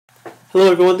Hello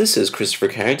everyone, this is Christopher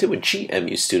Carrington with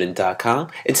GMUstudent.com,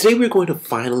 and today we're going to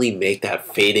finally make that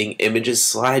fading images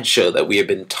slideshow that we have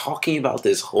been talking about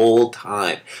this whole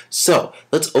time. So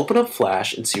let's open up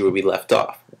Flash and see where we left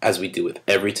off, as we do with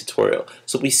every tutorial.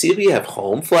 So we see we have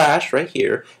home Flash right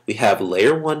here, we have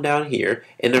layer 1 down here,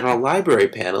 and in our library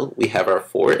panel we have our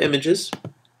 4 images.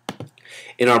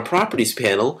 In our properties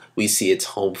panel, we see it's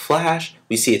home Flash,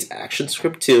 we see it's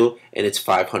ActionScript 2, and it's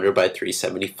 500 by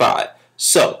 375.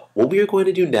 So, what we are going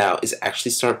to do now is actually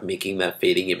start making that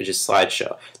fading images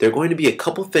slideshow. There are going to be a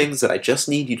couple things that I just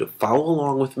need you to follow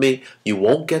along with me. You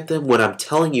won't get them when I'm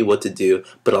telling you what to do,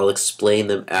 but I'll explain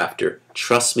them after.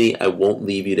 Trust me, I won't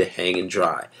leave you to hang and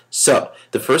dry. So,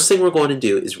 the first thing we're going to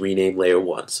do is rename layer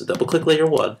 1. So double click layer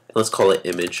 1, and let's call it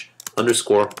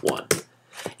image_1.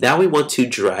 Now we want to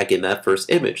drag in that first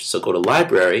image. So go to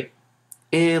library,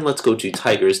 and let's go to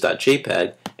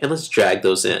tigers.jpg, and let's drag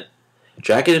those in.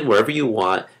 Drag it in wherever you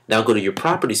want. Now go to your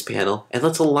properties panel and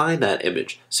let's align that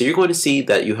image. So you're going to see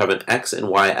that you have an X and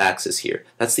Y axis here.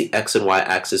 That's the X and Y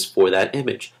axis for that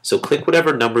image. So click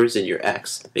whatever number is in your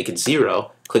X, make it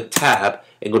 0, click tab,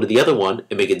 and go to the other one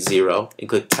and make it 0, and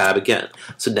click tab again.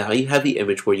 So now you have the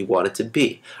image where you want it to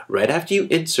be. Right after you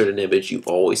insert an image, you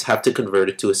always have to convert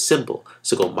it to a symbol.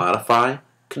 So go modify,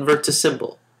 convert to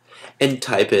symbol, and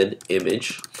type in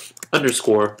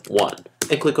image_1.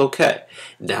 And click OK.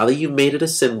 Now that you've made it a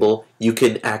symbol, you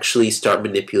can actually start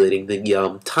manipulating the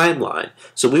timeline.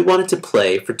 So we want it to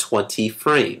play for 20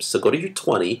 frames. So go to your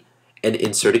 20 and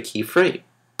insert a keyframe.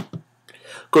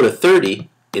 Go to 30,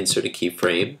 insert a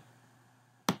keyframe.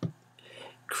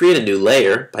 Create a new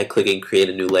layer by clicking Create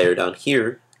a New Layer down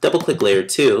here. Double click layer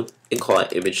 2 and call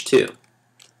it image 2.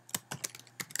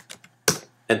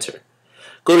 Enter.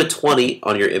 Go to 20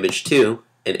 on your image 2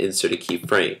 and insert a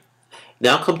keyframe.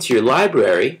 Now come to your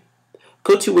library,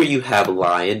 go to where you have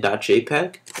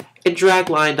lion.jpg, and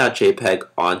drag lion.jpg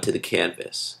onto the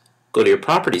canvas. Go to your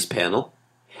properties panel,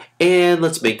 and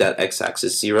let's make that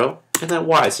x-axis 0 and that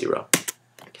y 0.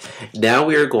 Now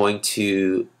we are going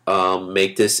to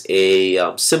make this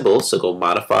a symbol, so go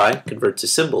modify, convert to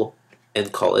symbol,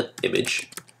 and call it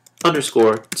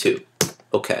image_2.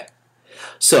 Okay.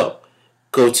 So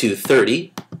go to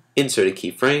 30, insert a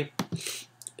keyframe,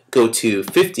 go to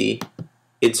 50,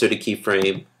 insert a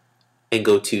keyframe, and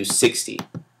go to 60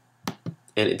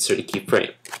 and insert a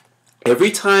keyframe.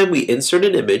 Every time we insert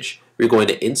an image, we're going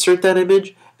to insert that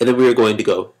image and then we're going to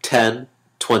go 10,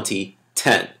 20,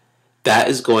 10. That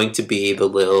is going to be the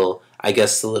little,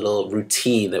 the little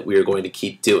routine that we are going to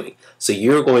keep doing. So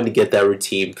you're going to get that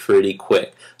routine pretty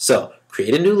quick. So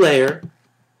create a new layer,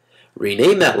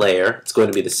 rename that layer. It's going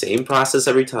to be the same process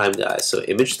every time, guys. So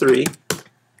image 3.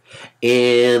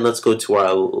 And let's go to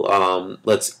our,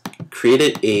 let's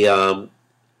create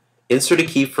insert a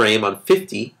keyframe on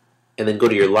 50, and then go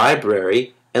to your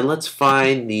library, and let's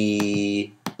find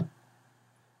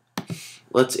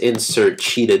let's insert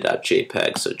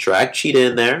cheetah.jpg. So drag cheetah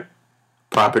in there,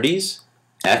 properties,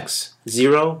 X,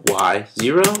 0, Y,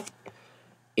 0,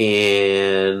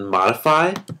 and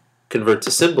modify, convert to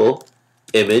symbol,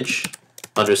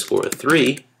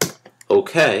 image_3,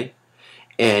 OK,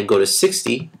 and go to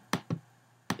 60,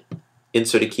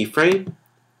 insert a keyframe,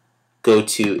 go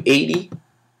to 80,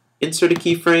 insert a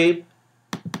keyframe,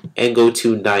 and go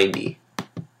to 90,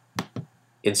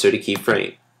 insert a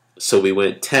keyframe. So we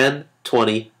went 10,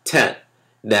 20, 10.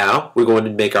 Now we're going to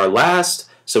make our last,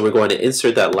 so we're going to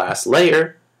insert that last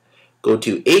layer, go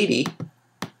to 80,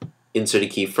 insert a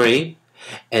keyframe,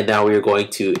 and now we are going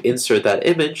to insert that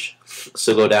image.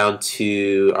 So go down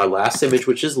to our last image,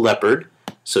 which is leopard.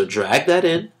 So drag that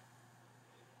in,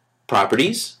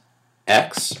 properties,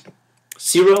 X,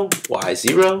 0, Y,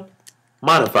 0,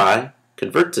 modify,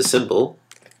 convert to symbol,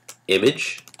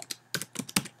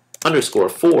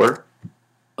 image_4,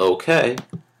 OK.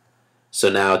 So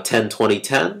now 10, 20,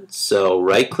 10, so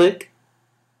right click,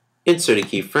 insert a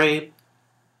keyframe,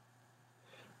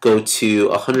 go to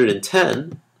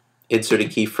 110, insert a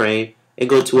keyframe, and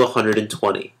go to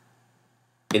 120,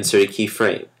 insert a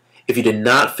keyframe. If you did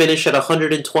not finish at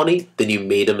 120, then you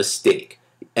made a mistake.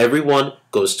 Everyone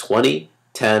goes 20,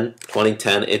 10, 20,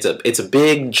 10. It's a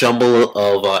big jumble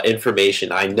of information,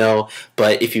 I know,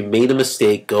 but if you made a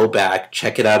mistake, go back,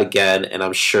 check it out again, and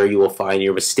I'm sure you will find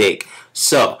your mistake.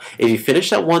 So, if you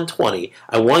finish at 120,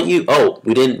 I want you, oh,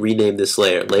 we didn't rename this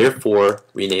layer. Layer 4,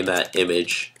 rename that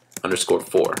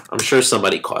image_4. I'm sure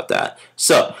somebody caught that.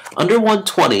 So, under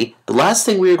 120, the last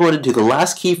thing we are going to do, the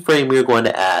last keyframe we are going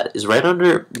to add is right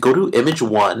under, go to image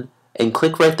 1, and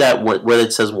click right that where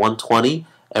it says 120,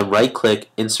 and right click,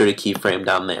 insert a keyframe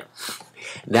down there.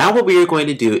 Now what we are going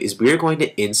to do is we are going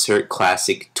to insert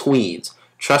classic tweens.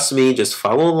 Trust me, just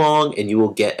follow along and you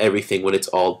will get everything when it's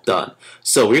all done.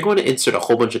 So we're going to insert a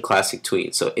whole bunch of classic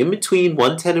tweens. So in between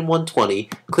 110 and 120,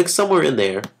 click somewhere in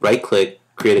there, right click,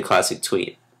 create a classic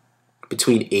tween.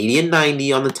 Between 80 and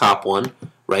 90 on the top one,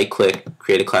 right click,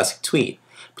 create a classic tween.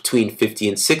 Between 50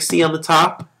 and 60 on the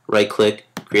top, right click,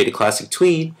 create a classic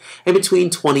tween. And between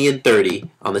 20 and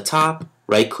 30 on the top,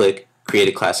 right click, create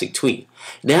a classic tween.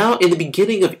 Now in the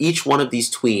beginning of each one of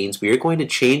these tweens, we are going to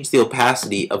change the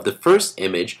opacity of the first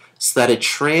image so that it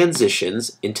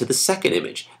transitions into the second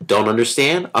image. Don't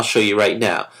understand? I'll show you right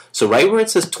now. So right where it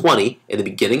says 20, in the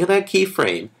beginning of that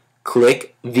keyframe,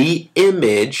 click the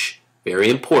image, very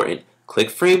important,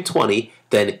 click frame 20,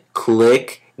 then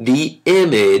click the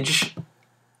image.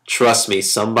 Trust me,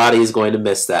 somebody is going to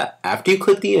miss that. After you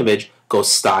click the image, go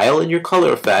Style in your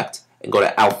color effect and go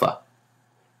to Alpha.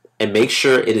 And make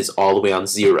sure it is all the way on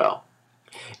 0.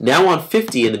 Now on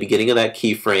 50 in the beginning of that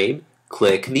keyframe,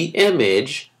 click the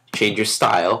image, change your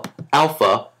style,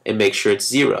 Alpha, and make sure it's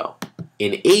 0.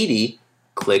 In 80,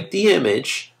 click the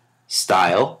image,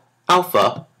 style,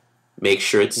 Alpha, make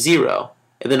sure it's 0.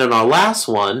 And then on our last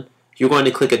one, you're going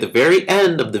to click at the very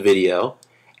end of the video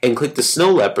and click the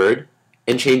snow leopard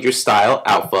and change your style,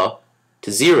 Alpha,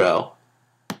 to 0.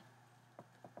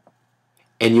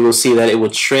 And you will see that it will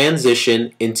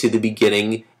transition into the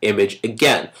beginning image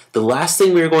again. The last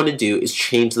thing we're going to do is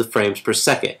change the frames per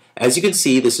second. As you can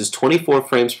see, this is 24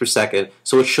 frames per second,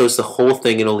 so it shows the whole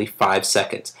thing in only 5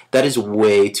 seconds. That is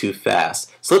way too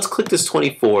fast. So let's click this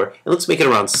 24, and let's make it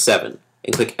around 7,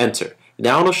 and click Enter.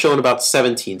 Now it'll show in about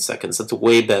 17 seconds. That's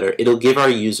way better. It'll give our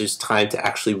users time to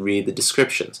actually read the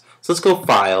descriptions. So let's go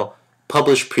File,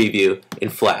 Publish Preview in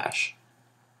Flash.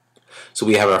 So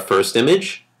we have our first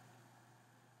image.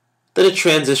 Then it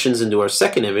transitions into our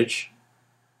second image,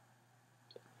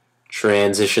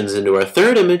 transitions into our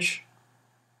third image,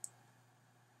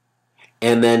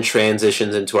 and then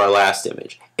transitions into our last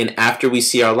image. And after we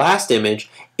see our last image,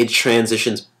 it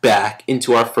transitions back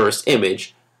into our first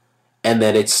image, and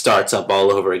then it starts up all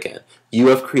over again. You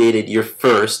have created your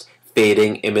first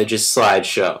fading images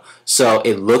slideshow. So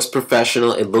it looks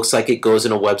professional, it looks like it goes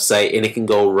in a website, and it can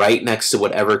go right next to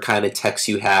whatever kind of text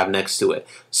you have next to it.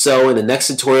 So in the next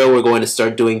tutorial, we're going to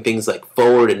start doing things like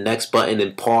forward and next button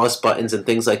and pause buttons and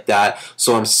things like that.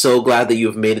 So I'm so glad that you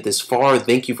have made it this far.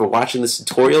 Thank you for watching this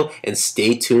tutorial, and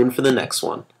stay tuned for the next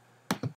one.